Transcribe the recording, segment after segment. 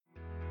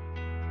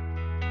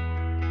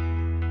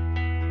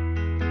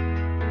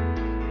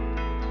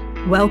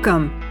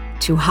Welcome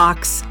to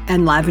Hawks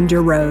and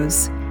Lavender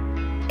Rose,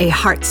 a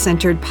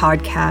heart-centered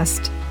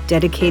podcast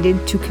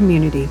dedicated to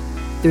community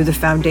through the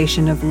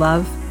foundation of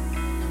love,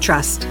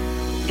 trust,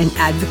 and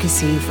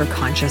advocacy for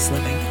conscious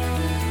living.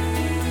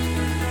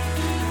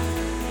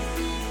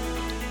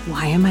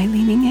 Why am I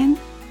leaning in?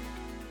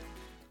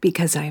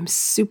 Because I am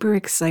super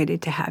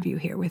excited to have you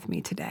here with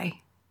me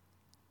today.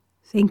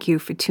 Thank you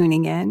for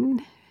tuning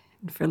in,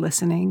 for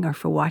listening, or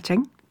for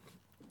watching.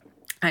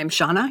 I'm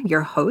Shauna,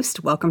 your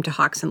host. Welcome to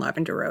Hawks and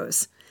Lavender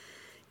Rose.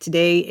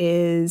 Today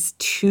is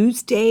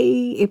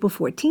Tuesday, April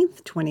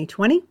 14th,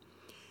 2020.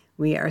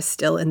 We are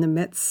still in the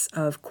midst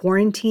of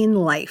quarantine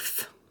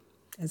life,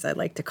 as I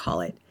like to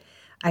call it.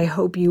 I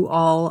hope you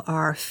all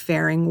are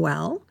faring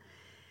well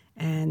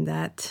and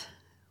that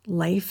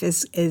life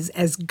is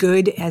as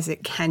good as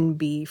it can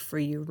be for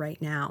you right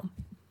now.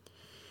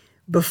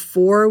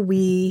 Before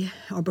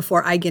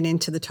I get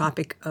into the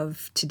topic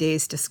of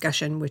today's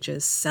discussion, which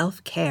is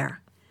self-care,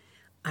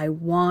 I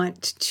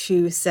want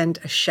to send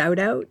a shout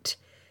out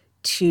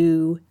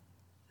to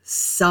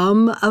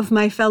some of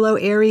my fellow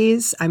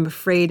Aries. I'm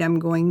afraid I'm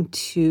going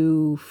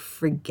to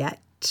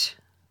forget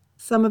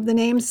some of the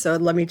names. So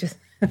let me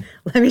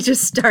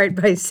just start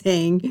by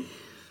saying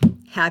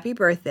happy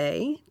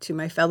birthday to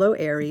my fellow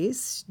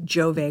Aries,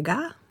 Joe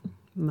Vega,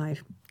 my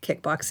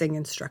kickboxing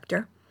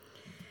instructor,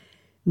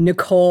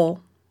 Nicole,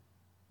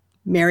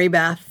 Mary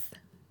Beth,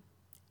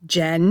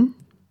 Jen,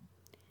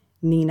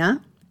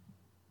 Nina,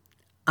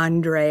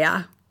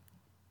 Andrea.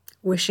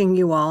 Wishing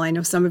you all, I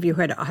know some of you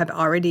have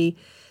already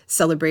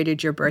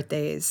celebrated your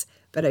birthdays,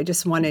 but I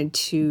just wanted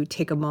to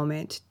take a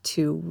moment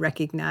to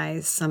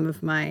recognize some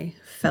of my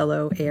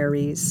fellow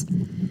Aries.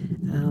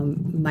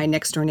 My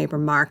next door neighbor,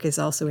 Mark, is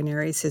also an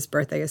Aries. His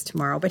birthday is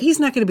tomorrow, but he's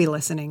not going to be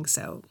listening,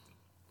 so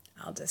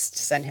I'll just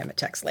send him a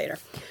text later.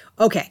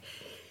 Okay,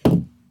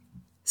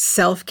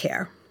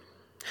 self-care.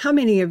 How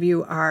many of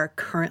you are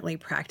currently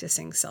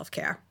practicing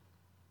self-care?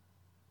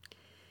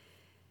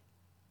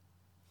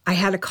 I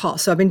had a call.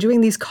 So I've been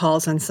doing these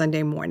calls on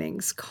Sunday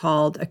mornings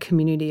called A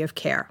Community of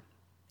Care.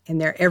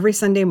 And they're every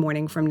Sunday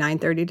morning from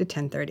 9:30 to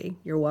 10:30.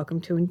 You're welcome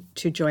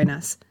to join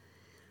us.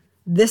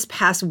 This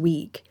past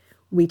week,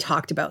 we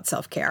talked about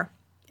self-care,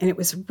 and it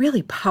was a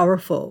really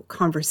powerful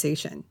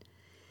conversation.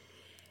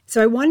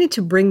 So I wanted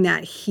to bring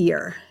that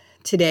here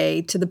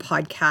today to the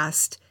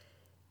podcast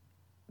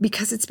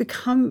because it's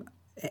become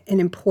an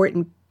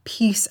important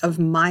piece of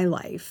my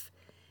life,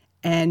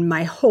 and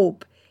my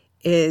hope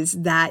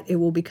is that it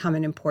will become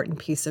an important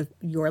piece of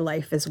your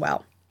life as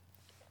well.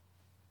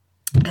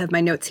 I have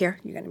my notes here.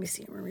 You're going to be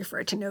seeing me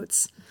refer to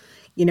notes.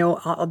 You know,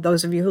 all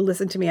those of you who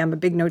listen to me, I'm a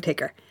big note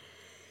taker.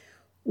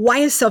 Why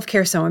is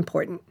self-care so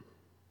important?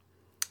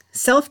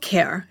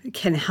 Self-care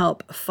can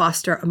help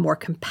foster a more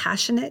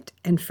compassionate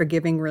and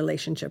forgiving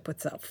relationship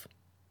with self,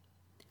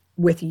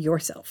 with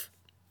yourself,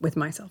 with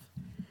myself.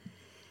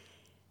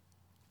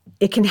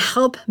 It can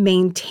help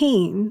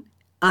maintain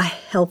a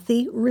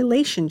healthy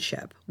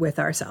relationship with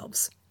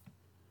ourselves.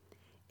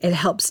 It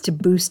helps to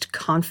boost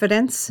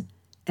confidence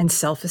and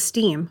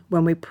self-esteem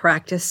when we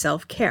practice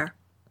self-care.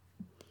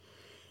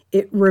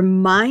 It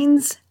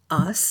reminds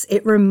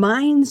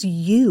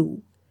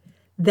you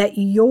that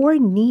your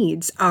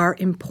needs are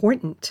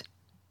important.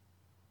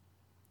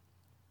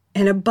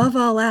 And above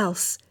all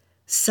else,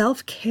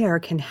 self-care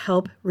can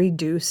help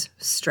reduce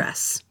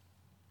stress.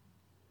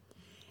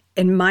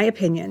 In my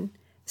opinion,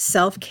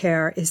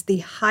 self-care is the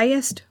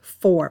highest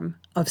form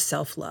of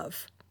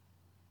self-love.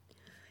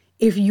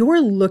 If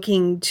you're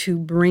looking to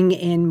bring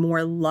in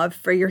more love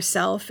for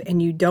yourself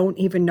and you don't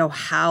even know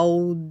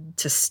how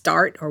to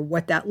start or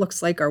what that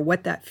looks like or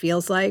what that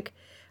feels like,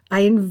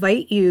 I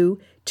invite you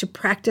to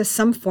practice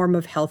some form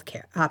of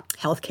self-care,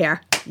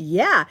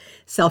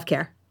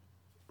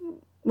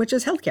 which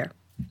is healthcare.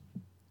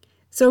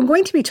 So I'm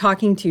going to be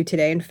talking to you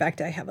today. In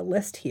fact, I have a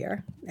list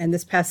here. And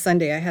this past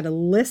Sunday, I had a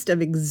list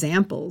of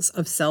examples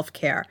of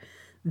self-care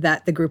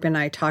that the group and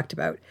I talked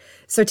about.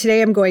 So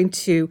today I'm going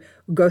to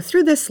go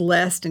through this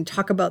list and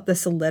talk about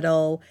this a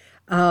little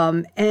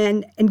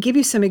and give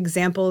you some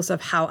examples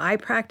of how I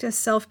practice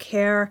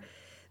self-care.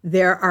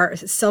 There are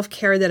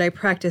self-care that I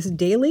practice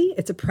daily.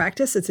 It's a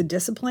practice, it's a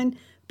discipline,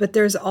 but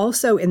there's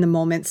also in the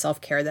moment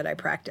self-care that I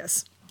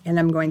practice. And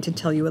I'm going to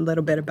tell you a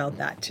little bit about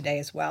that today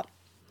as well.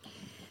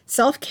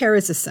 Self-care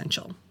is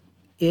essential.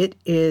 It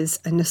is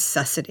a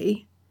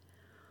necessity.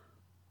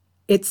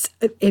 It's,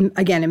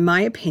 again, in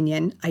my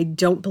opinion, I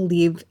don't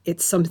believe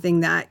it's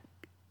something that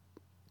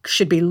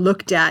should be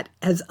looked at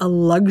as a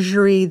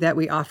luxury that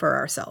we offer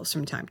ourselves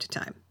from time to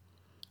time.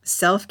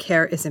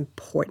 Self-care is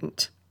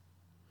important.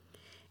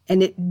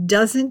 And it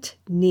doesn't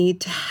need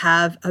to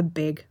have a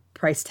big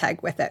price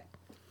tag with it.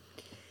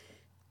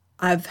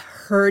 I've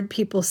heard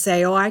people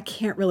say, oh, I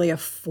can't really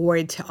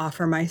afford to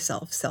offer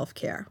myself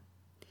self-care.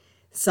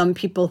 Some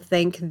people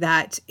think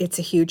that it's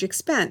a huge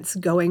expense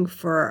going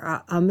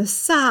for a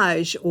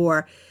massage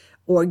or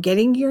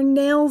getting your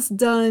nails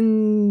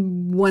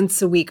done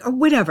once a week or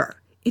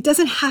whatever. It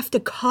doesn't have to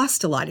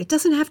cost a lot. It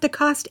doesn't have to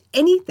cost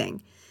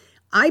anything.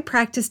 I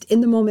practiced in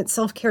the moment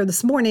self-care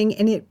this morning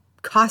and it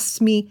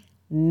costs me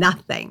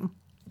nothing.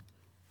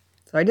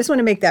 So I just want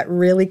to make that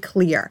really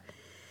clear.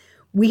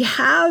 We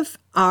have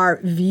our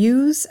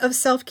views of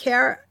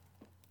self-care,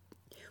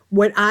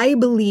 what I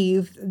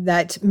believe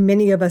that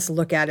many of us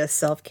look at as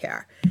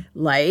self-care,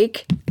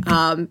 like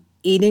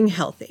eating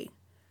healthy,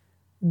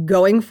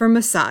 going for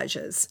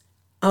massages,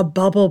 a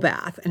bubble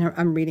bath, and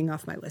I'm reading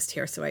off my list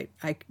here so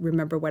I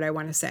remember what I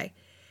want to say,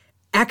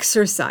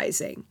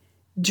 exercising,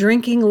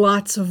 drinking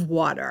lots of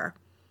water,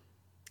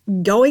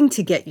 going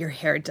to get your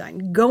hair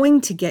done, going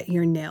to get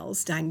your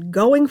nails done,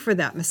 going for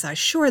that massage.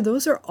 Sure,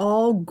 those are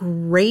all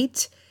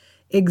great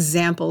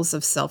examples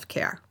of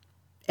self-care.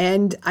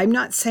 And I'm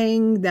not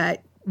saying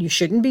that you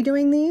shouldn't be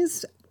doing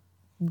these.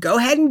 Go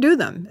ahead and do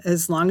them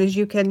as long as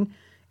you can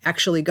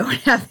actually go and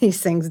have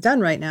these things done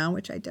right now,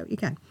 which I doubt you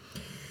can.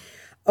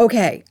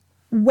 Okay,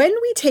 when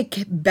we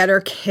take better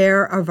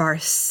care of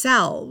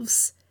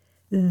ourselves,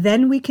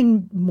 then we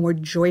can more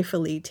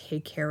joyfully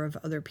take care of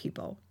other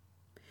people.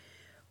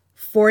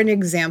 For an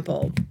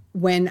example,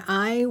 when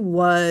I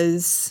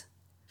was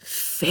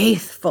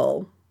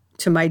faithful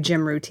to my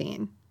gym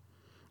routine,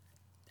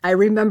 I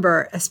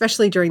remember,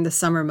 especially during the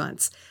summer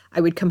months,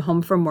 I would come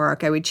home from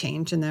work, I would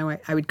change, and then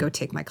I would go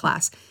take my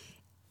class.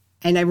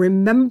 And I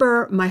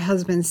remember my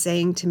husband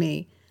saying to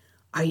me,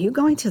 "Are you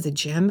going to the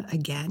gym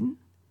again?"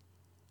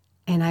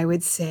 And I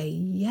would say,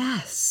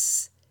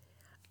 "Yes."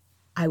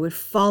 I would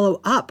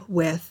follow up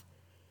with,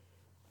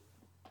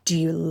 "Do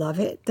you love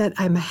it that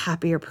I'm a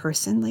happier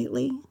person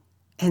lately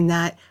and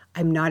that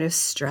I'm not as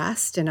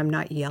stressed and I'm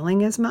not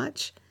yelling as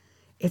much?"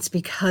 It's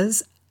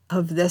because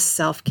of this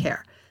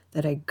self-care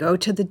that I go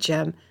to the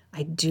gym,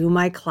 I do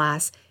my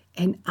class,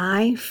 and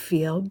I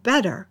feel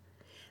better.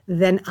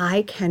 Then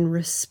I can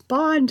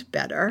respond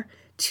better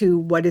to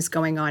what is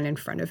going on in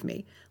front of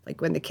me, like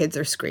when the kids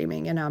are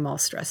screaming and I'm all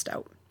stressed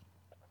out.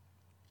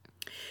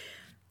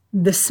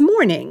 This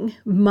morning,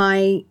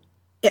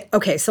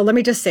 so let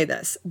me just say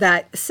this,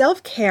 that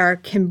self-care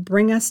can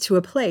bring us to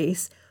a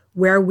place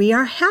where we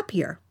are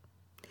happier,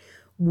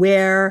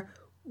 where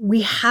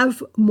we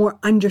have more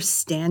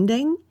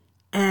understanding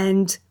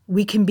and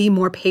we can be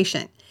more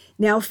patient.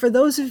 Now, for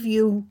those of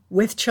you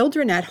with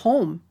children at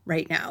home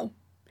right now,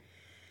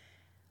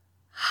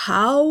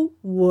 how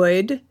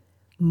would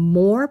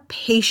more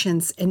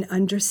patience and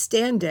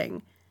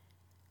understanding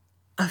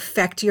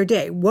affect your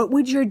day? What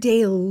would your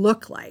day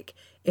look like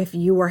if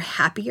you were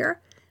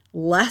happier,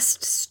 less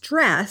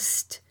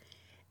stressed,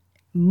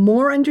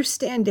 more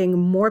understanding,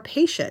 more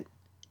patient?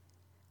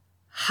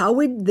 How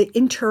would the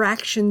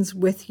interactions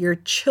with your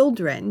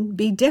children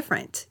be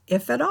different,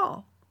 if at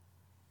all?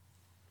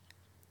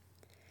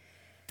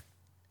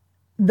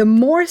 The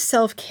more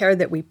self-care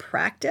that we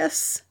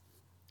practice,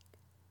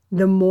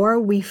 the more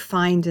we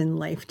find in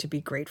life to be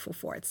grateful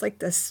for. It's like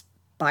this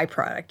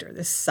byproduct or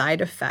this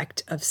side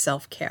effect of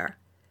self-care.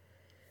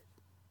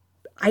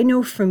 I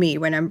know for me,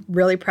 when I'm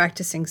really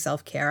practicing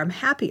self-care, I'm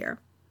happier.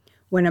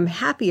 When I'm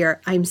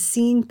happier, I'm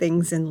seeing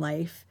things in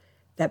life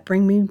that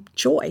bring me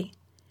joy.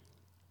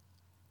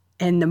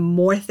 And the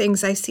more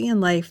things I see in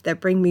life that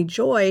bring me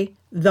joy,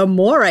 the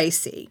more I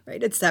see,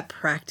 right? It's that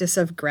practice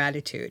of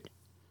gratitude.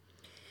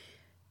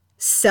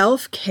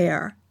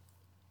 Self-care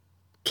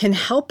can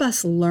help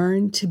us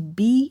learn to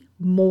be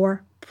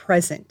more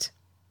present,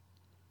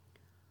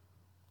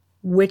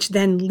 which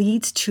then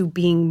leads to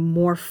being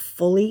more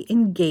fully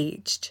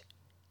engaged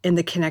in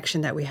the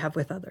connection that we have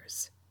with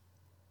others.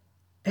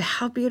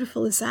 How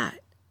beautiful is that?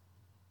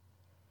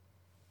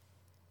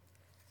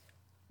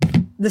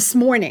 This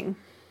morning,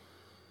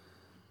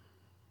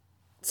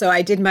 so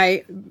I did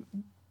my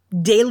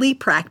daily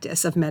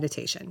practice of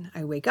meditation.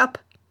 I wake up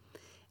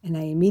and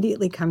I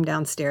immediately come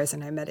downstairs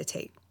and I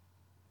meditate.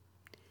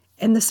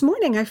 And this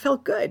morning I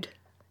felt good.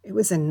 It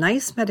was a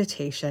nice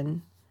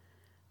meditation.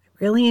 I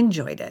really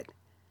enjoyed it.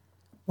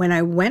 When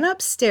I went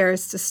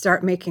upstairs to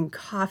start making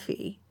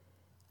coffee,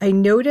 I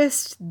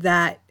noticed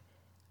that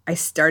I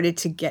started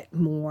to get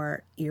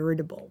more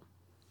irritable.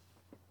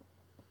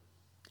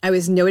 I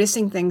was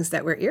noticing things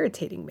that were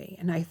irritating me,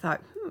 and I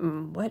thought,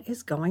 what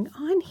is going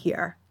on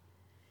here?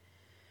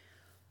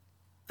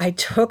 I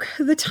took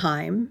the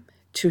time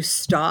to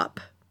stop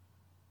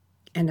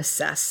and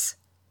assess,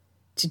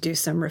 to do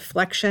some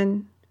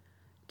reflection,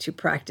 to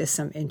practice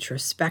some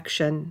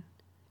introspection,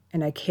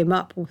 and I came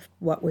up with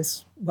what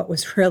was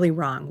really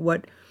wrong,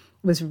 what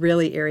was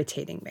really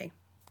irritating me.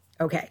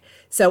 Okay,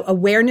 so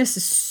awareness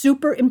is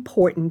super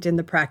important in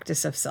the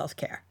practice of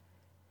self-care.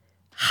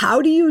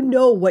 How do you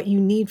know what you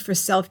need for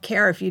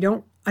self-care if you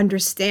don't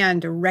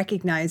understand or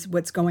recognize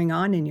what's going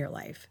on in your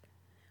life?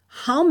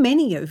 How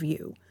many of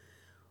you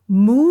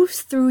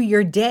moves through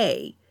your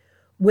day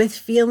with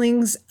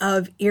feelings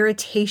of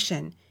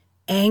irritation,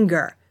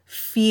 anger,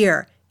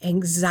 fear,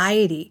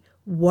 anxiety,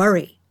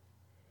 worry?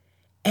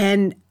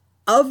 And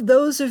of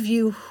those of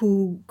you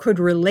who could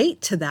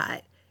relate to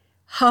that,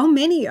 how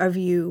many of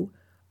you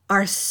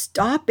are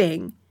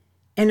stopping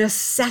and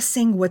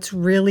assessing what's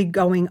really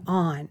going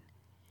on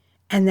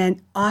and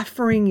then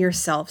offering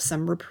yourself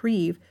some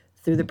reprieve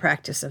through the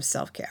practice of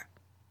self-care?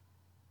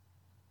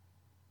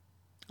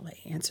 I'll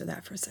let you answer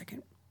that for a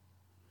second.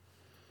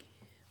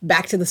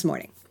 Back to this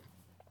morning.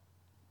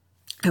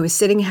 I was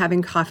sitting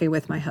having coffee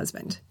with my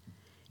husband,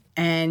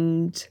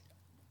 and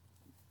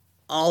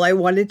all I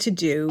wanted to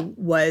do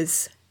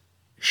was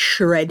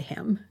shred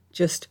him,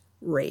 just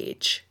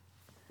rage.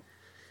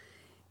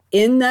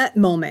 In that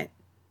moment,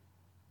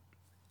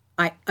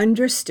 I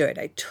understood.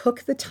 I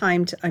took the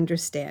time to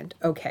understand,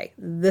 okay,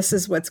 this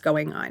is what's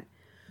going on.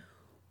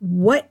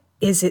 What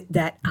is it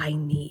that I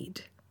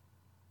need?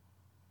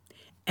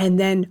 And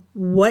then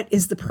what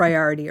is the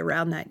priority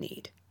around that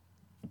need?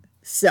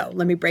 So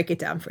let me break it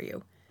down for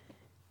you.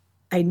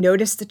 I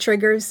noticed the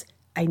triggers.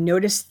 I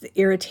noticed the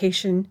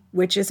irritation,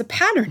 which is a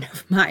pattern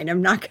of mine.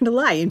 I'm not going to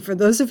lie. And for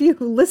those of you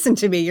who listen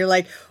to me, you're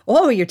like,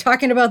 oh, you're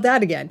talking about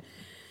that again.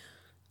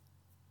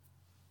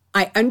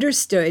 I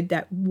understood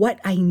that what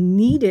I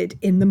needed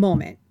in the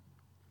moment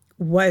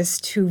was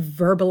to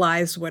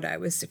verbalize what I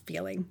was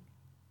feeling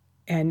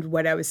and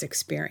what I was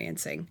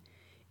experiencing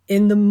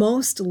in the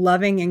most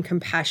loving and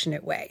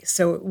compassionate way.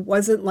 So it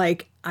wasn't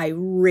like I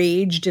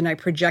raged and I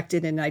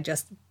projected and I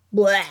just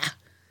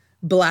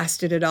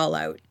blasted it all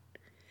out.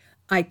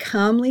 I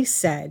calmly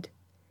said,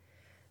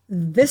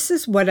 this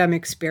is what I'm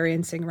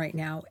experiencing right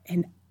now,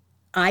 and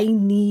I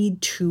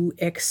need to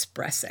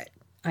express it.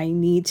 I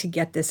need to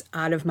get this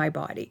out of my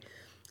body.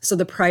 So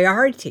the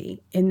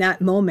priority in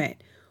that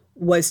moment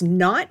was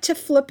not to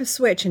flip a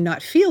switch and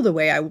not feel the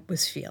way I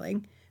was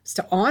feeling. It's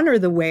to honor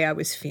the way I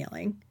was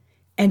feeling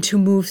and to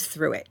move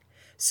through it.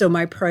 So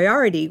my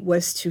priority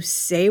was to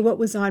say what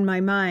was on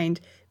my mind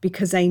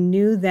because I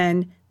knew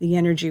then the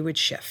energy would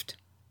shift.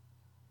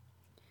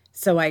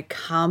 So I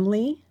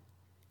calmly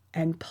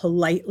and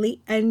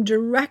politely and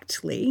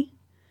directly,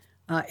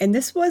 and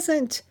this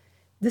wasn't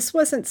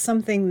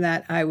something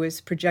that I was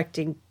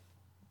projecting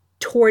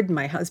toward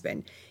my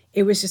husband.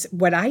 It was just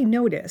what I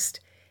noticed,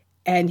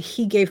 and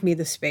he gave me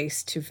the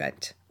space to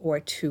vent or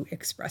to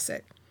express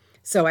it.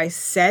 So I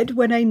said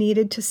what I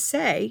needed to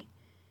say,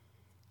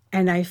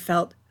 and I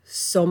felt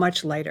so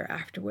much lighter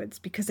afterwards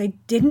because I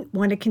didn't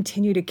want to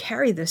continue to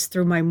carry this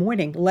through my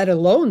morning, let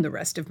alone the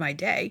rest of my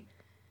day.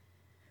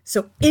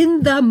 So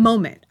in the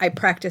moment, I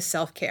practiced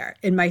self-care,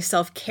 and my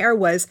self-care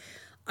was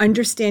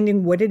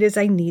understanding what it is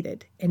I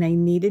needed, and I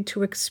needed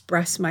to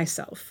express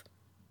myself.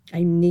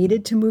 I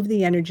needed to move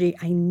the energy.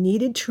 I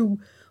needed to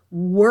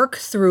work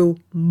through,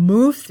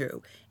 move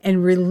through,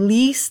 and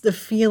release the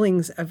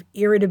feelings of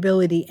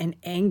irritability and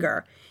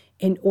anger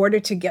in order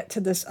to get to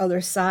this other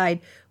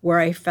side where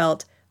I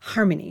felt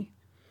harmony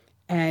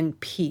and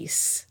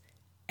peace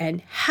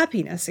and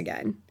happiness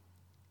again.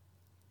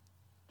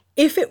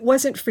 If it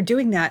wasn't for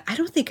doing that, I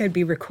don't think I'd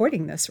be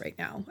recording this right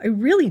now. I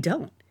really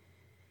don't.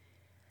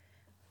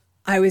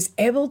 I was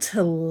able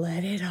to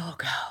let it all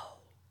go,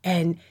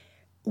 and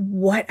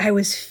what I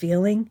was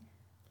feeling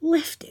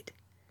lifted,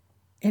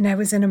 and I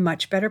was in a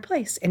much better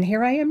place. And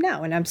here I am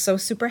now, and I'm so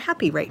super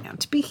happy right now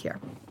to be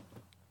here.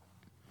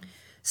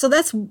 So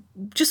that's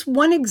just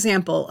one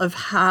example of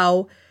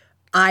how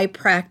I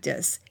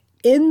practice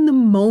in the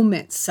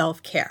moment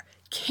self-care.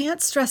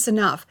 Can't stress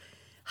enough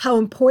how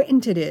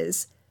important it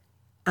is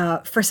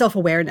for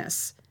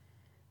self-awareness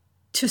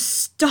to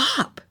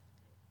stop.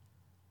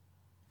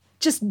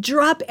 Just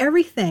drop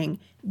everything,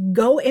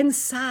 go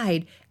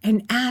inside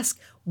and ask,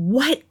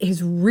 what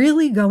is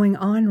really going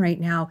on right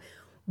now?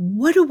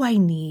 What do I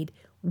need?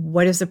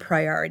 What is a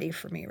priority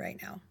for me right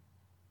now?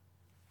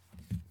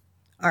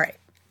 All right.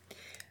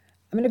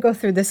 I'm going to go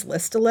through this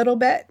list a little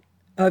bit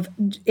of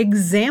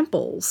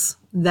examples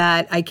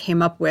that I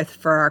came up with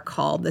for our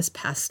call this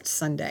past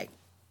Sunday.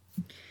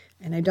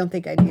 And I don't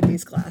think I need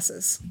these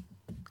glasses.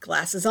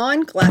 Glasses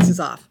on, glasses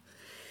off.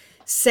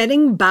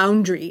 Setting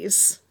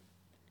boundaries.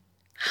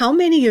 How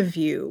many of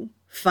you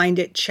find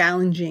it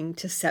challenging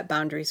to set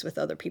boundaries with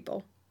other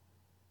people?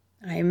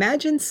 I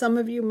imagine some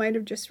of you might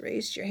have just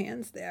raised your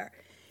hands there.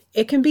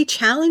 It can be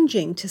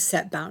challenging to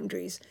set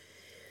boundaries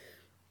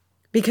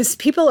because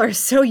people are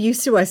so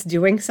used to us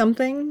doing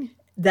something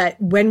that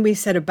when we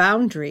set a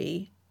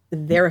boundary,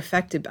 they're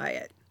affected by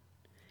it.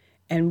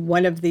 And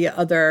one of the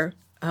other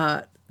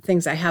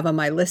things I have on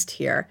my list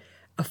here,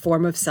 a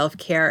form of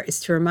self-care, is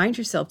to remind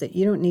yourself that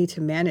you don't need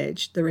to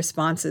manage the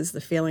responses,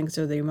 the feelings,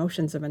 or the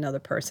emotions of another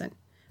person,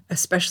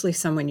 especially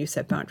someone you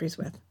set boundaries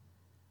with,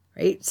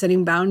 right?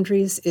 Setting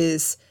boundaries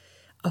is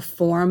a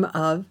form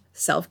of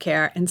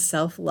self-care and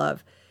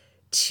self-love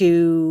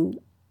to,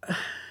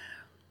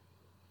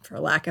 for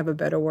lack of a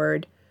better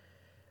word,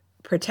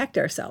 protect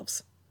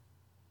ourselves.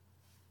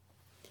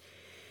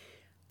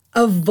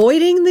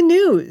 Avoiding the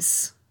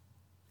news.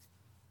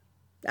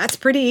 That's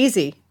pretty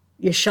easy.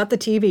 You shut the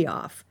TV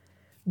off.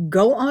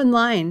 Go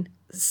online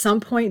some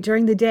point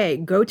during the day.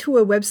 Go to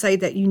a website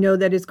that you know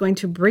that is going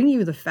to bring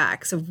you the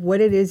facts of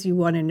what it is you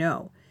want to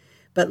know.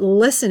 But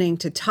listening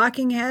to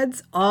talking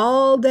heads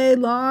all day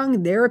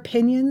long, their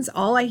opinions,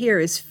 all I hear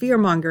is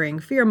fear-mongering,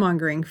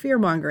 fear-mongering,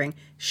 fear-mongering.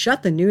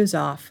 Shut the news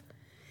off.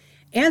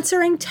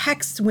 Answering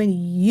texts when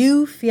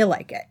you feel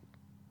like it.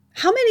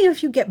 How many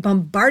of you get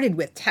bombarded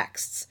with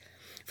texts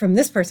from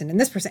this person,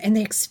 and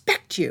they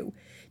expect you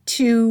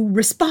to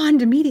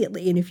respond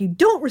immediately. And if you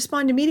don't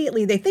respond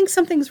immediately, they think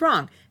something's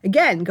wrong.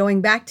 Again,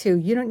 going back to,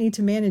 you don't need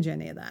to manage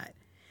any of that.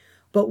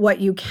 But what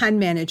you can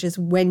manage is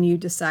when you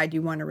decide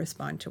you want to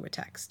respond to a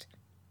text.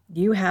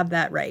 You have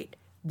that right.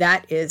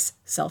 That is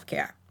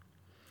self-care.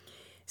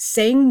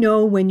 Saying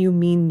no when you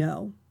mean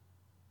no.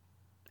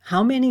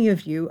 How many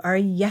of you are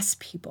yes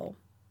people?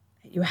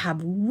 You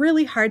have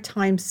really hard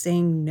time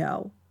saying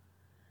no.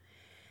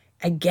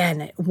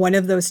 Again, one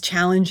of those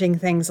challenging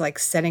things like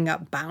setting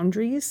up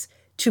boundaries,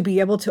 to be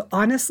able to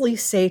honestly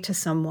say to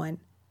someone,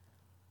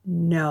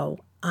 no,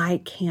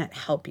 I can't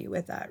help you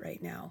with that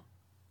right now.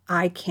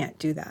 I can't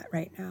do that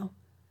right now.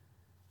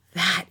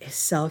 That is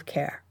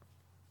self-care.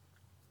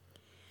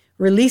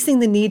 Releasing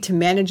the need to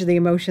manage the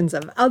emotions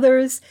of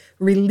others,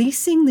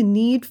 releasing the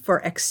need for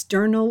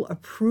external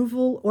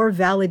approval or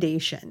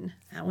validation.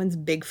 That one's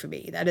big for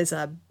me. That is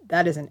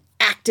an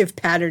active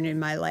pattern in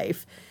my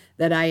life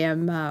that I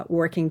am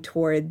working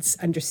towards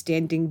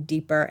understanding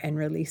deeper and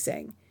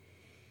releasing.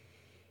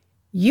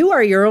 You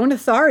are your own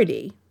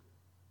authority.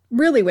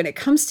 Really, when it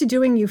comes to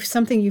doing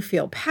something you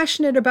feel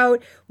passionate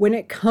about, when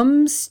it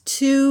comes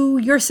to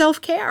your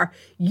self-care,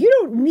 you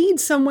don't need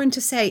someone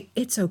to say,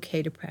 it's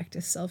okay to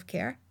practice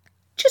self-care.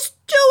 Just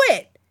do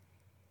it.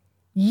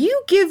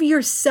 You give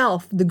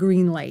yourself the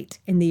green light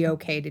and the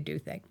okay to do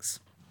things.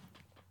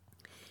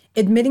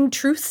 Admitting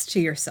truths to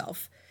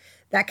yourself.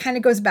 That kind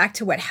of goes back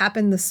to what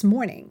happened this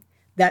morning,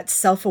 that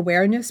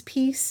self-awareness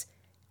piece,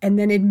 and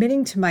then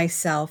admitting to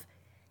myself,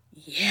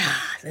 yeah,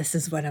 this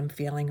is what I'm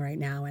feeling right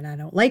now, and I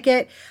don't like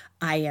it.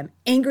 I am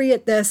angry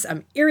at this.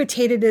 I'm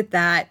irritated at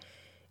that.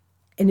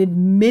 And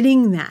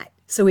admitting that.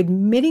 So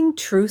admitting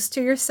truths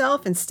to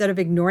yourself instead of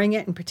ignoring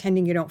it and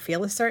pretending you don't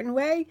feel a certain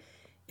way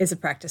is a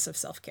practice of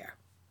self-care.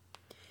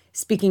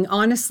 Speaking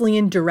honestly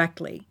and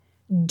directly,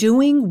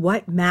 doing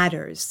what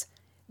matters,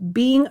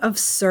 being of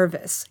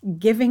service,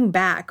 giving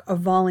back, or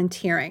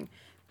volunteering.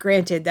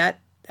 Granted,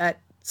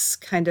 that's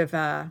kind of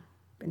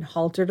been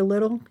halted a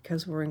little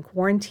because we're in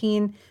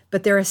quarantine,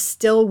 but there are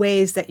still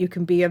ways that you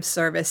can be of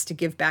service to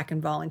give back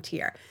and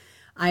volunteer.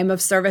 I'm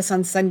of service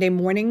on Sunday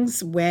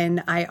mornings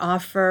when I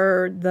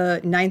offer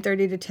the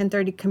 9:30 to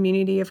 10:30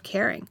 community of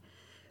caring.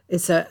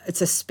 It's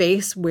a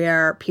space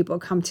where people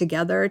come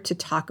together to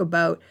talk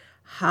about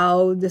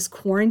how this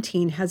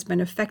quarantine has been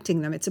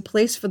affecting them. It's a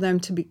place for them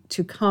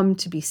to come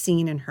to be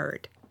seen and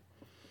heard.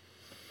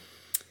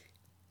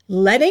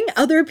 Letting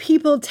other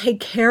people take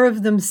care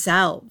of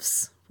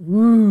themselves.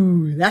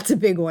 Ooh, that's a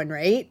big one,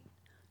 right?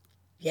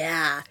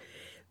 Yeah,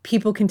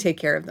 people can take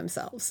care of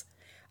themselves.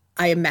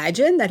 I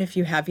imagine that if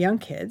you have young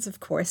kids, of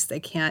course, they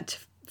can't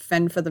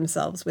fend for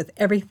themselves with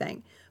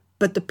everything.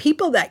 But the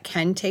people that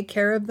can take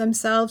care of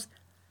themselves,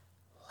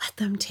 let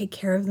them take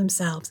care of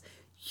themselves.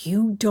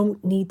 You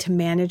don't need to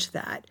manage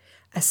that,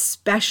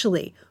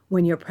 especially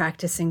when you're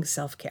practicing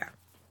self-care.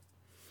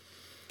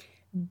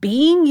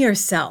 Being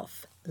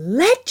yourself.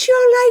 Let your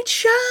light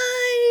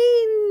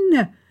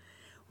shine.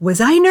 Was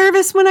I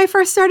nervous when I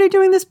first started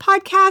doing this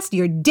podcast?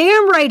 You're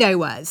damn right I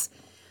was.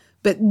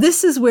 But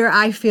this is where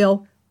I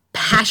feel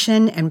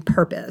passion and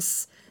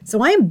purpose.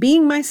 So I am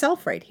being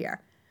myself right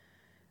here.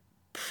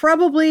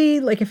 Probably,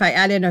 like if I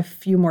add in a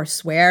few more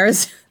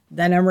swears,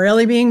 then I'm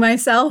really being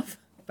myself,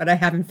 but I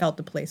haven't felt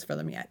the place for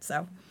them yet.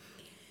 So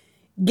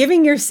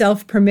giving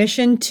yourself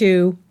permission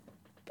to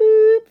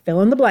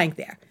fill in the blank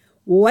there.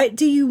 What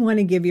do you want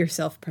to give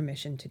yourself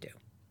permission to do?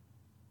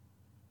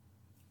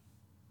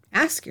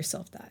 Ask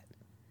yourself that.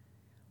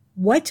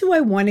 What do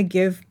I want to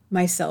give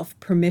myself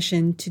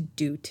permission to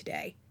do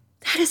today?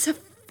 That is a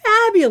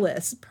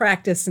fabulous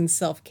practice in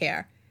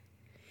self-care.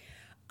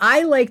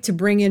 I like to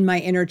bring in my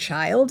inner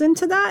child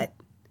into that.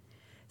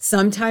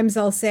 Sometimes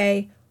I'll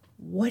say,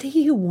 what do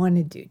you want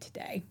to do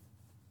today?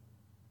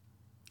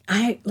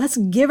 Let's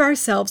give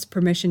ourselves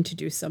permission to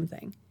do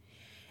something.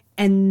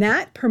 And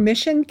that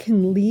permission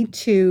can lead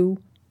to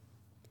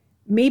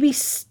maybe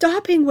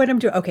stopping what I'm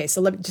doing. Okay,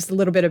 so just a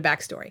little bit of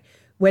backstory.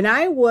 When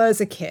I was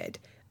a kid,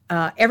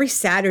 every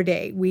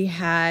Saturday we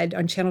had,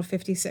 on Channel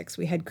 56,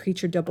 we had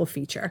Creature Double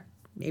Feature.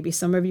 Maybe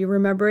some of you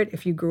remember it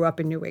if you grew up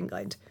in New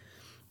England.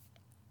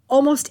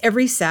 Almost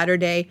every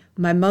Saturday,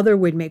 my mother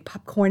would make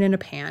popcorn in a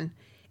pan,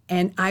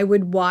 and I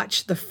would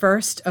watch the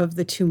first of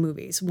the two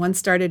movies. One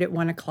started at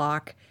 1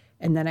 o'clock,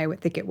 and then I would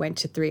think it went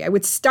to 3. I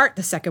would start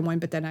the second one,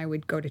 but then I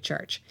would go to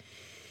church.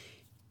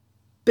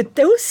 But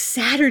those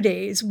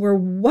Saturdays were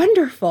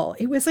wonderful.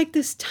 It was like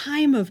this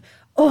time of,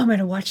 I'm going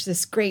to watch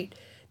this great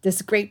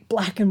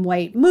black and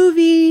white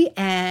movie,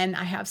 and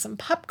I have some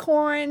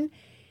popcorn.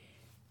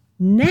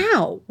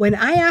 Now, when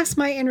I ask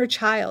my inner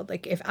child,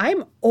 like if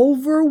I'm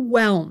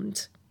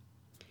overwhelmed,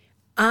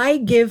 I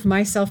give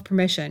myself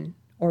permission,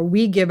 or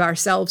we give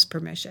ourselves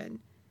permission,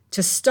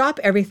 to stop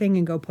everything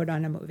and go put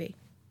on a movie.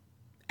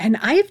 And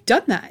I've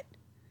done that.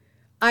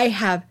 I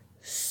have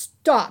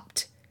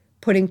stopped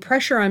putting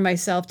pressure on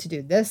myself to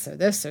do this or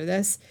this or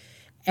this.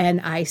 And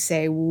I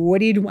say,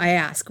 I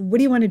ask, what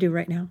do you want to do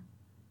right now?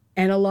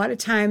 And a lot of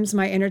times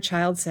my inner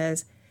child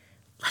says,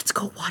 let's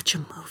go watch a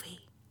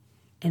movie.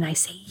 And I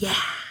say,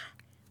 yeah,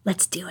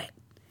 let's do it.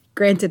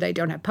 Granted, I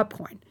don't have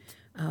popcorn,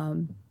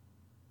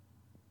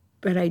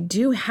 but I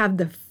do have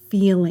the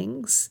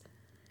feelings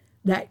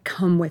that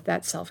come with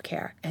that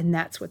self-care, and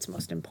that's what's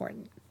most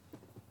important.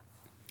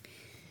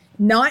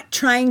 Not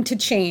trying to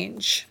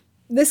change.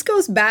 This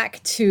goes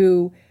back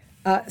to,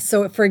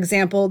 so for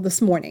example,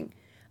 this morning,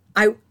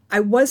 I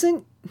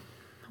wasn't,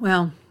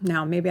 well,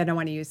 no, maybe I don't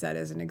want to use that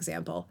as an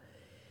example.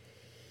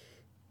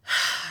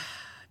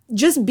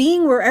 Just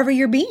being wherever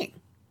you're being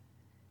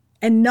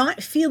and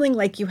not feeling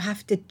like you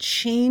have to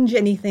change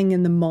anything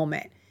in the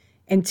moment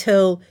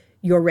until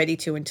you're ready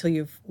to, until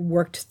you've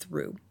worked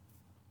through.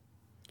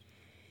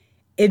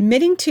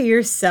 Admitting to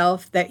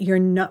yourself that you're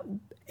not,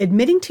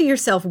 admitting to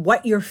yourself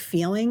what you're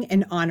feeling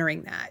and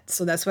honoring that.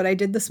 So that's what I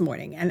did this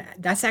morning. And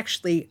that's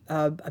actually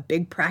a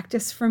big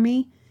practice for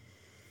me.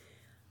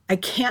 I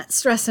can't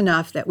stress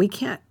enough that we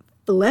can't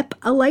flip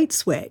a light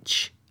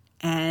switch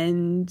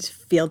and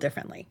feel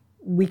differently.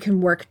 We can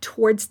work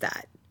towards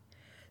that.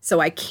 So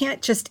I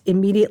can't just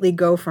immediately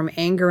go from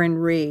anger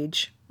and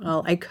rage.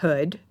 Well, I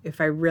could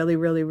if I really,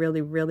 really,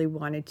 really, really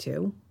wanted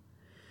to.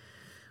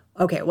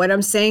 Okay, what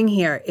I'm saying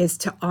here is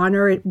to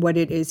honor what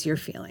it is you're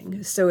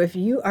feeling. So if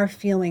you are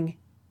feeling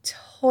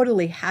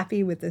totally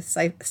happy with this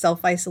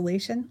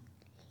self-isolation,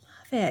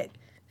 love it.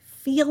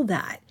 Feel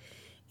that.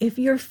 If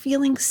you're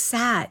feeling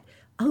sad,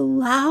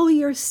 allow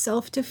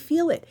yourself to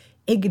feel it.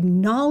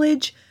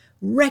 Acknowledge,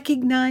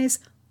 recognize,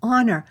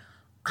 honor.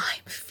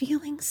 I'm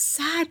feeling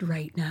sad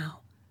right now.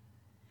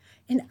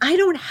 And I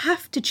don't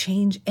have to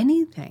change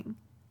anything.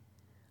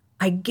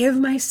 I give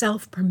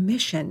myself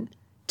permission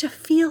to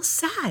feel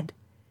sad,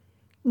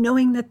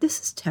 knowing that this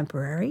is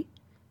temporary.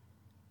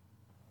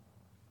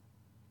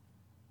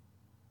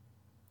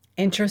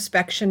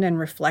 Introspection and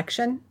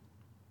reflection.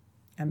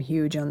 I'm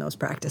huge on those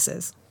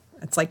practices.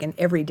 It's like an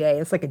everyday,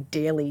 it's like a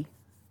daily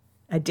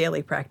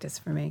practice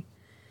for me.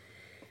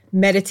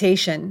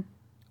 Meditation,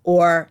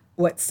 or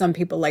what some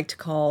people like to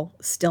call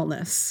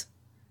stillness.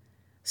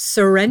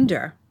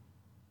 Surrender.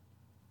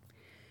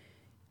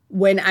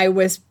 When I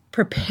was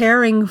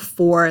preparing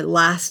for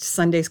last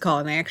Sunday's call,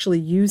 and I actually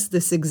used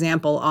this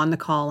example on the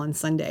call on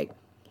Sunday,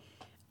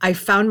 I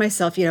found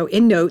myself,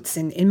 in notes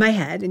and in my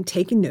head and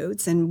taking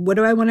notes and what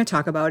do I want to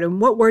talk about and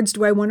what words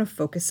do I want to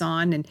focus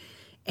on?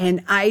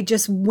 And I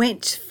just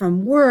went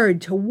from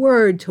word to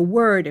word to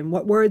word, and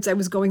what words I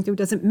was going through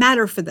doesn't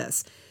matter for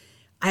this.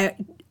 I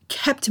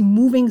kept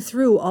moving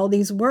through all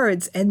these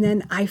words, and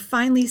then I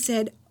finally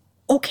said,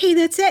 okay,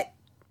 that's it.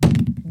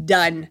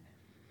 Done.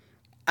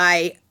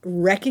 I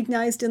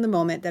recognized in the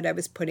moment that I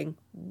was putting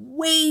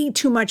way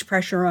too much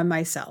pressure on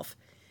myself.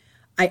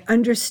 I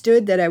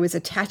understood that I was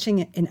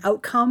attaching an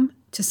outcome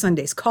to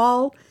Sunday's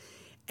call,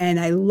 and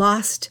I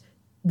lost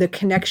the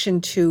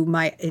connection to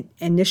my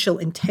initial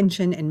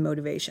intention and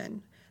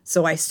motivation.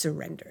 So I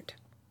surrendered.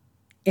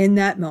 In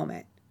that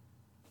moment,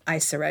 I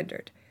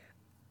surrendered.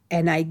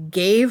 And I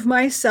gave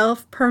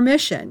myself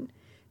permission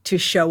to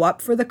show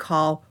up for the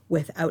call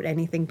without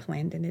anything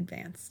planned in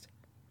advance.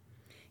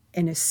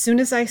 And as soon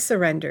as I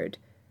surrendered,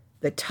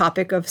 the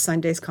topic of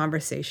Sunday's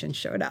conversation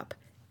showed up,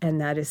 and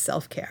that is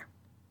self-care.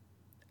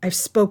 I've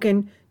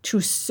spoken to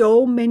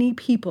so many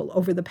people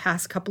over the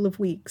past couple of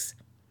weeks,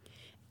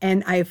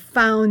 and I've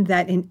found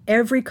that in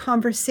every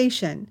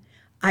conversation,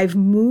 I've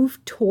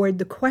moved toward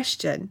the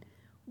question,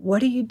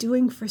 what are you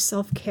doing for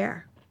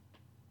self-care?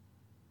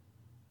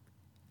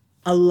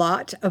 A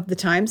lot of the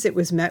times it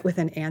was met with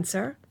an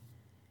answer,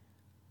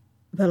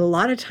 but a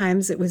lot of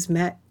times it was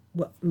met,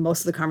 well,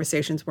 most of the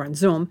conversations were on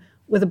Zoom,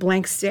 with a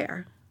blank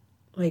stare.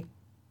 Like,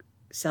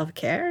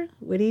 self-care?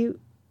 What do you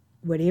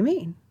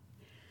mean?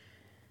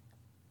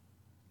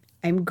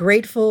 I'm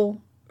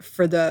grateful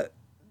for the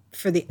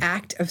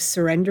act of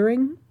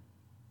surrendering,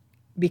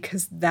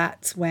 because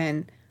that's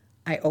when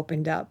I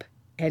opened up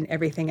and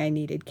everything I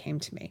needed came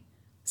to me.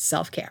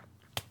 Self-care.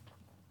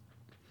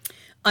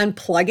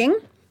 Unplugging.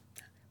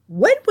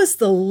 When was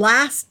the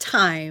last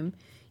time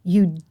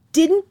you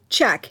didn't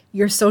check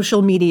your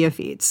social media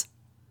feeds?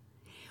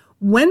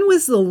 When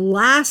was the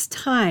last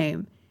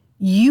time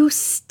you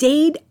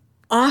stayed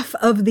off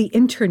of the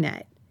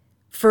internet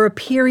for a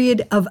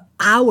period of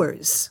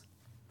hours?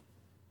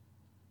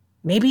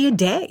 Maybe a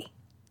day.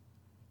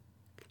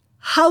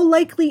 How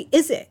likely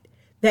is it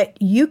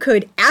that you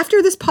could,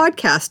 after this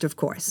podcast, of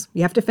course,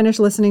 you have to finish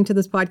listening to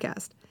this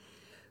podcast,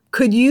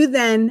 could you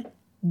then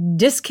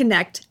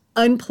disconnect,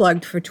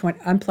 unplug for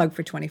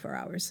 24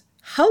 hours?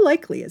 How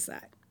likely is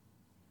that?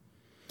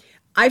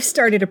 I've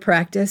started a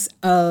practice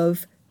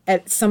of,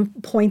 at some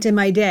point in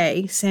my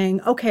day,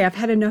 saying, okay, I've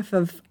had enough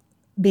of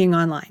being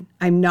online.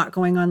 I'm not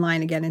going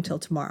online again until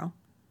tomorrow.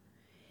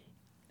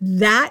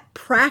 That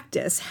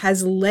practice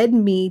has led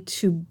me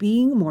to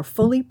being more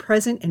fully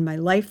present in my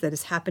life that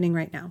is happening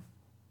right now.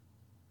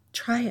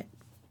 Try it.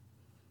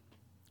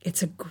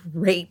 It's a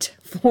great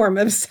form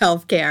of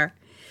self-care.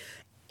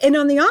 And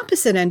on the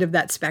opposite end of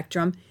that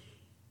spectrum,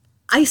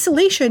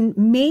 isolation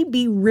may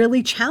be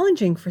really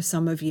challenging for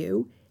some of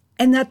you,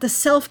 and that the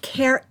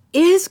self-care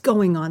is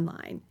going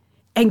online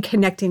and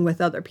connecting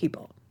with other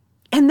people.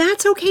 And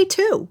that's okay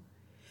too.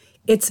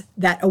 It's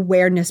that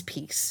awareness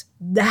piece.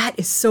 That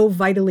is so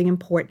vitally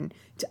important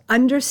to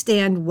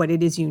understand what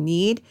it is you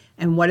need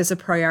and what is a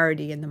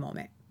priority in the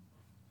moment.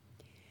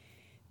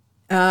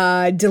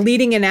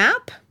 Deleting an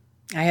app.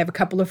 I have a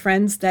couple of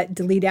friends that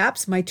delete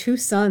apps. My two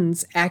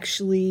sons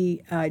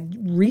actually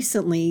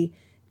recently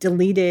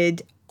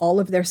deleted all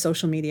of their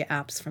social media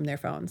apps from their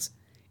phones.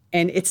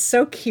 And it's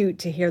so cute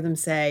to hear them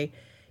say,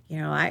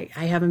 I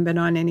haven't been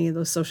on any of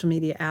those social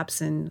media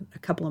apps in a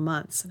couple of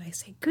months. And I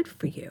say, good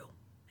for you.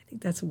 I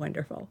think that's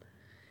wonderful.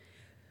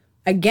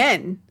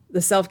 Again,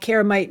 the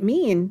self-care might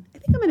mean, I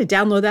think I'm going to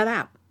download that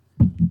app.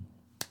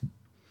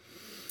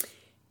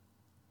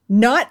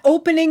 Not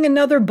opening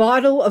another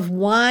bottle of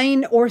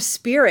wine or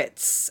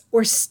spirits,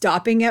 or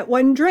stopping at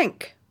one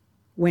drink.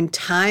 When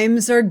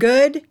times are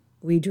good,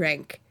 we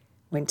drink.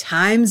 When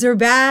times are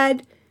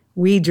bad,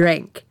 we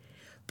drink.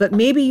 But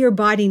maybe your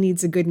body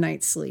needs a good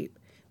night's sleep.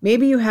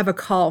 Maybe you have a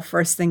call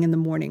first thing in the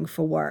morning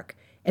for work,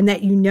 and that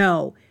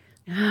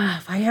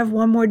if I have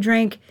one more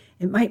drink,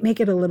 it might make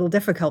it a little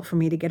difficult for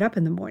me to get up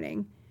in the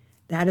morning.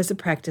 That is a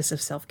practice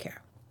of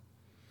self-care.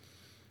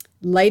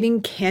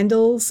 Lighting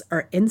candles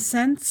or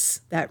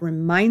incense, that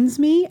reminds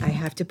me I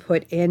have to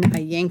put in a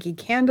Yankee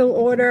Candle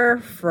order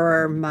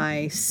for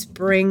my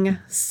spring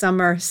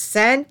summer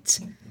scent.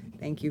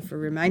 Thank you for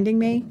reminding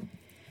me.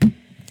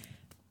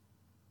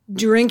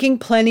 Drinking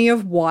plenty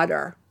of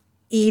water,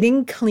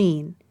 eating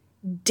clean,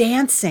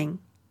 dancing.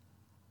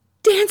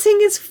 Dancing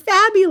is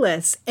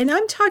fabulous. And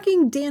I'm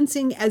talking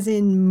dancing as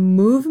in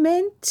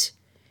movement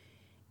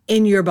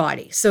in your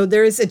body. So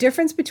there's a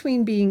difference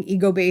between being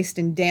ego-based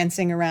and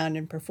dancing around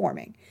and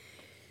performing.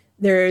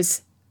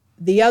 There's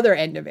the other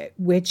end of it,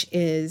 which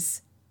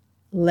is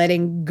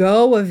letting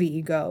go of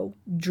ego,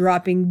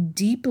 dropping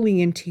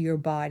deeply into your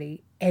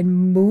body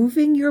and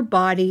moving your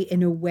body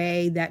in a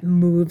way that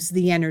moves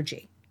the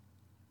energy.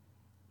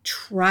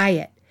 Try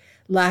it.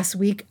 Last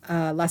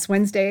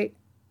Wednesday,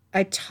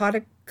 I taught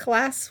a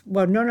class.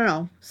 Well,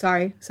 no.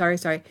 Sorry.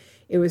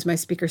 It was my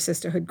Speaker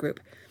Sisterhood group.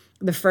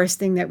 The first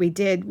thing that we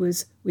did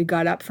was we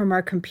got up from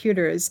our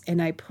computers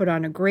and I put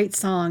on a great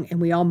song and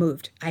we all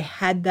moved. I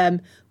had them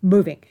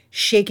moving,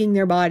 shaking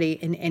their body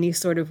in any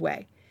sort of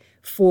way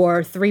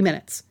for 3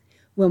 minutes.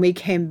 When we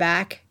came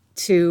back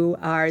to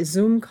our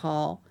Zoom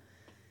call,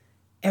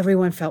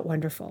 everyone felt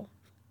wonderful.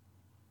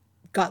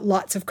 Got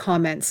lots of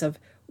comments of,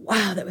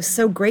 wow, that was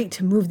so great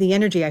to move the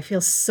energy. I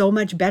feel so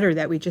much better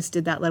that we just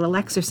did that little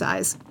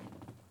exercise.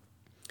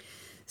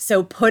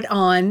 So put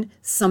on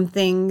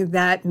something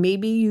that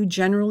maybe you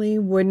generally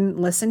wouldn't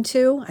listen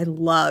to. I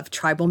love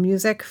tribal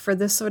music for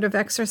this sort of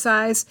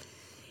exercise.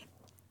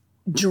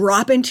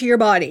 Drop into your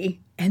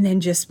body and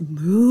then just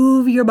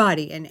move your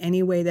body in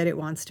any way that it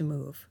wants to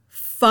move.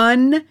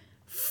 Fun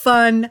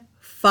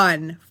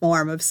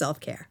form of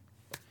self-care.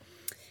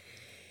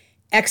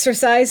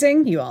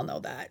 Exercising, you all know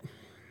that.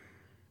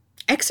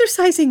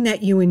 Exercising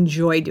that you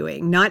enjoy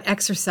doing, not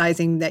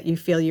exercising that you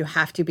feel you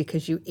have to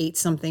because you ate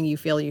something you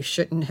feel you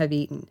shouldn't have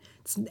eaten.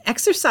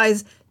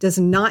 Exercise does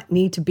not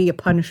need to be a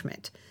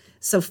punishment.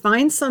 So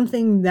find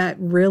something that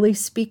really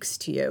speaks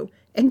to you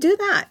and do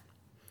that.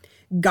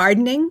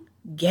 Gardening,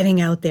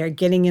 getting out there,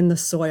 getting in the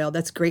soil,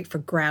 that's great for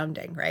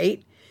grounding,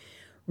 right?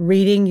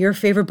 Reading your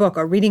favorite book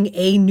or reading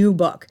a new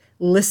book,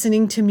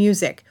 listening to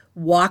music,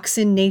 walks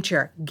in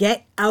nature,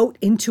 get out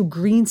into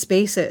green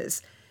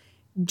spaces.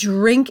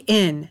 Drink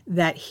in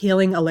that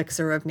healing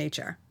elixir of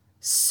nature.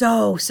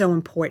 So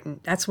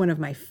important. That's one of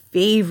my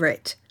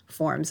favorite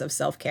forms of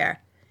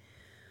self-care.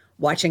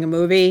 Watching a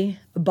movie,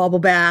 a bubble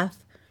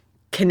bath,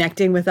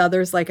 connecting with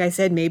others. Like I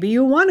said, maybe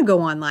you want to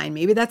go online.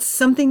 Maybe that's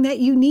something that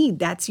you need.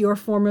 That's your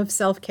form of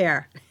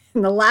self-care.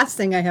 And the last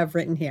thing I have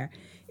written here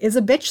is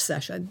a bitch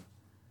session.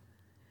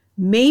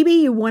 Maybe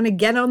you want to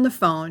get on the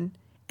phone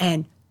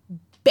and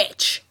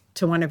bitch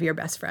to one of your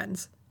best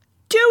friends.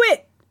 Do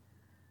it.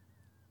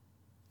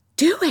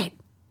 Do it.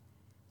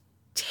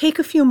 Take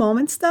a few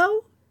moments,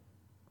 though,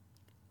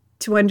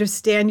 to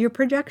understand your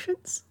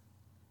projections.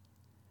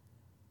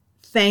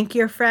 Thank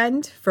your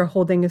friend for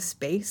holding a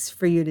space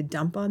for you to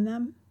dump on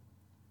them.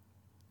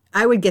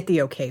 I would get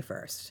the okay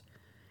first.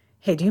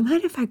 Hey, do you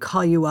mind if I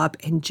call you up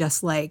and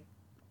just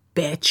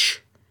bitch?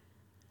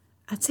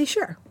 I'd say,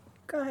 sure,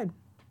 go ahead.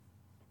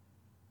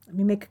 Let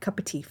me make a cup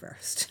of tea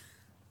first.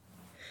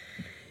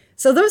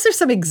 So those are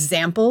some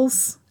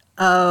examples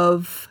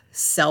of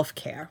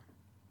self-care.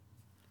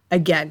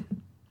 Again,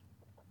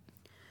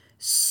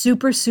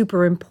 super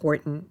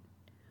important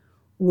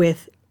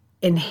with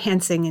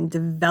enhancing and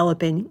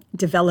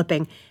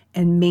developing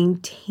and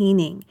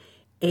maintaining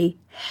a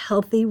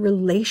healthy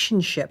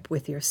relationship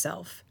with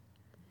yourself.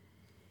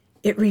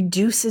 It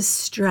reduces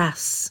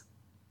stress.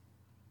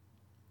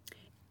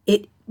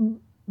 It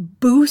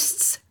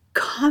boosts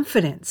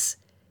confidence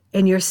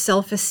in your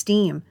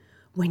self-esteem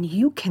when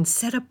you can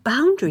set a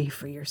boundary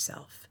for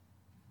yourself.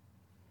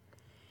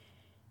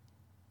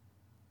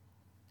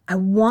 I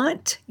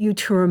want you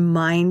to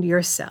remind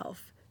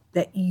yourself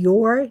that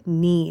your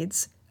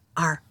needs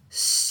are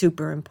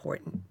super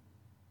important.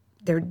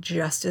 They're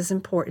just as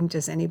important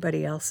as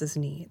anybody else's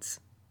needs.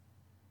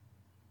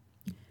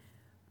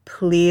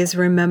 please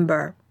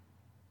remember,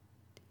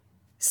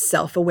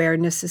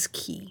 self-awareness is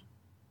key.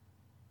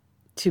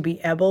 To be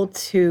able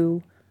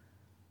to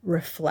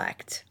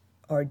reflect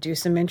or do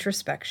some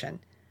introspection.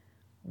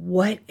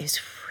 What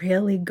is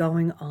really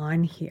going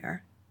on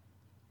here?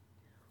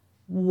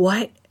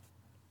 What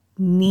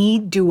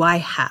need do I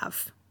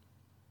have?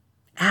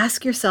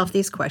 Ask yourself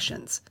these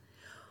questions.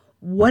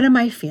 What am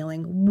I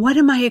feeling? What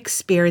am I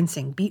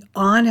experiencing? Be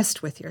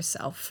honest with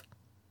yourself.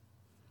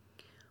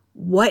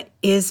 What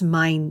is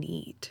my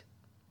need?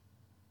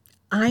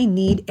 I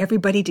need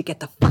everybody to get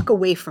the fuck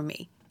away from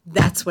me.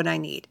 That's what I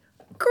need.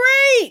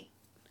 Great!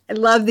 I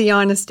love the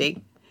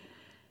honesty.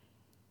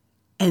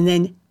 And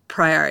then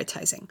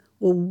prioritizing.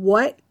 Well,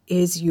 what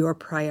is your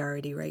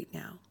priority right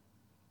now?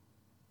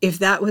 If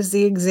that was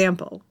the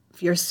example,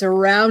 if you're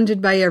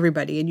surrounded by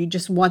everybody and you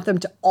just want them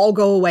to all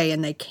go away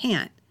and they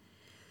can't,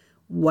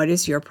 what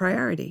is your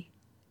priority?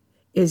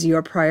 Is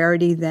your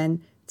priority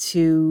then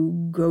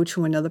to go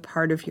to another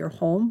part of your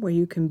home where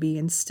you can be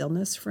in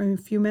stillness for a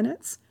few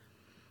minutes?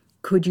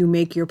 Could you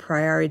make your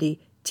priority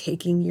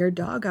taking your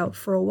dog out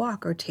for a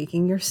walk or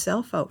taking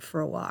yourself out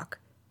for a walk?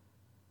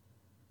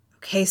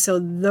 Okay, so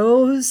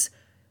those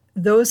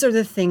are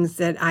the things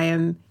that I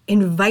am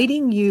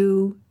inviting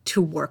you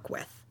to work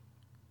with.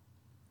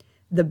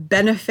 The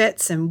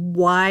benefits and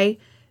why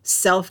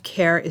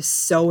self-care is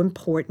so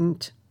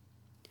important.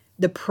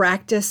 The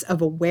practice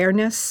of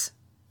awareness,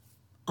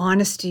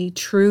 honesty,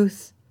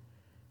 truth,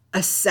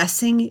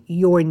 assessing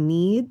your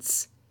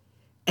needs,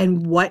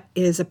 and what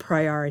is a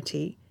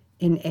priority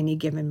in any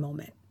given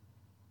moment.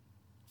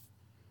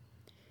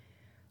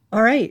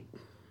 All right.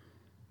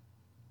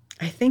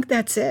 I think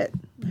that's it.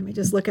 Let me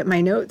just look at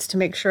my notes to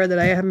make sure that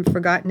I haven't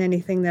forgotten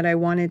anything that I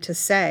wanted to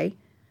say.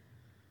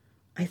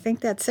 I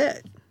think that's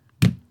it.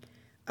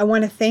 I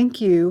want to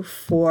thank you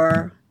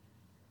for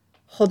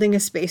holding a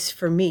space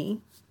for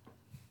me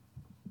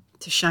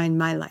to shine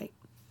my light.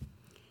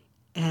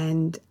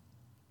 And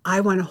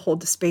I want to hold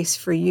the space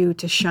for you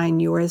to shine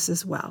yours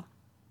as well.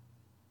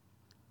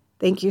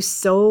 Thank you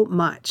so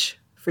much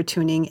for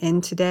tuning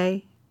in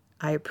today.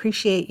 I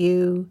appreciate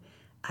you.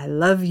 I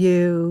love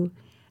you.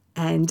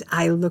 And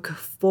I look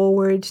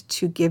forward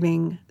to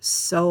giving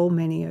so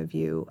many of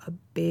you a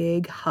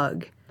big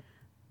hug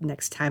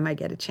next time I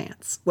get a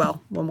chance.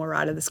 Well, when we're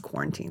out of this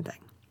quarantine thing.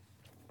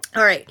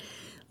 All right.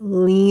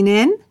 Lean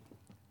in.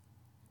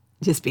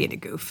 Just being a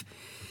goof.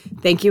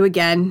 Thank you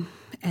again.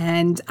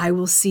 And I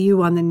will see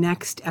you on the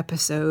next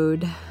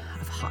episode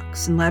of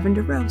Hawks and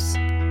Lavender Rose.